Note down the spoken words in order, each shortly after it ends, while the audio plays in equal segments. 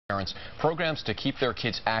Parents programs to keep their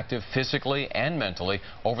kids active physically and mentally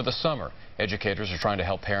over the summer. Educators are trying to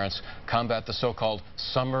help parents combat the so-called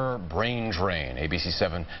summer brain drain. ABC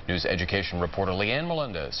 7 News education reporter Leanne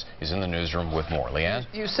Melendez is in the newsroom with more. Leanne?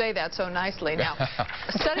 You say that so nicely. Now,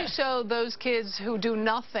 studies show those kids who do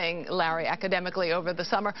nothing, Larry, academically over the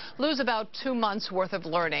summer lose about 2 months worth of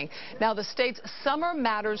learning. Now, the state's Summer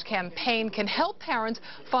Matters campaign can help parents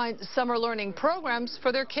find summer learning programs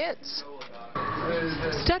for their kids.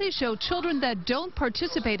 Studies show children that don't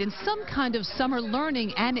participate in some kind of summer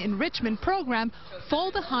learning and enrichment program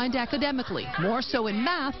fall behind academically, more so in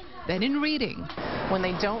math than in reading. When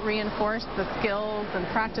they don't reinforce the skills and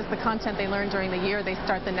practice the content they learned during the year, they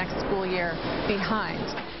start the next school year behind.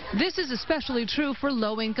 This is especially true for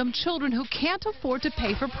low-income children who can't afford to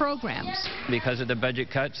pay for programs. Because of the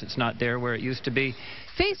budget cuts, it's not there where it used to be.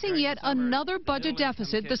 Facing yet another budget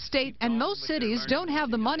deficit, the state and most cities don't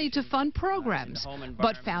have the money to fund programs,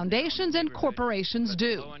 but foundations and corporations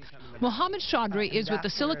do. Mohammed Chaudhry is with the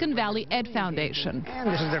Silicon Valley Ed Foundation. And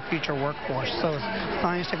this is their future workforce, so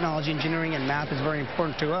science, technology, engineering, and math is very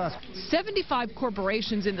important to us. 75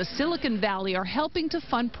 corporations in the Silicon Valley are helping to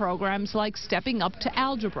fund programs like Stepping Up to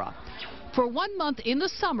Algebra. For 1 month in the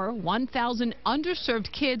summer, 1,000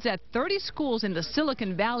 underserved kids at 30 schools in the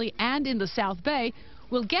Silicon Valley and in the South Bay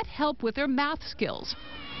will get help with their math skills.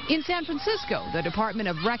 In San Francisco, the Department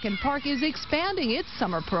of Rec and Park is expanding its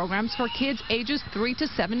summer programs for kids ages 3 to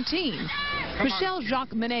 17. Michelle Jacques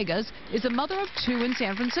Menegas is a mother of 2 in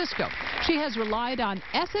San Francisco. She has relied on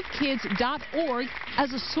sfkids.org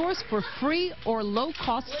as a source for free or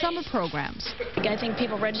low-cost summer programs. I think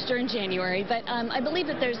people register in January, but I believe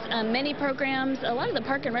that there's many programs. A lot of the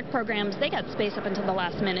park and rec programs, they got space up until the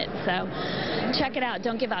last minute, so check it out.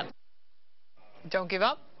 Don't give up. Don't give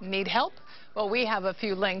up? Need help? Well, we have a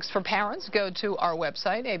few links for parents. Go to our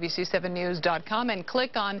website, abc7news.com, and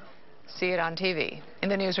click on See It on TV. In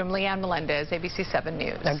the newsroom, Leanne Melendez, ABC 7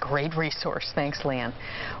 News. A great resource. Thanks, Leanne.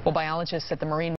 Well, biologists at the Marine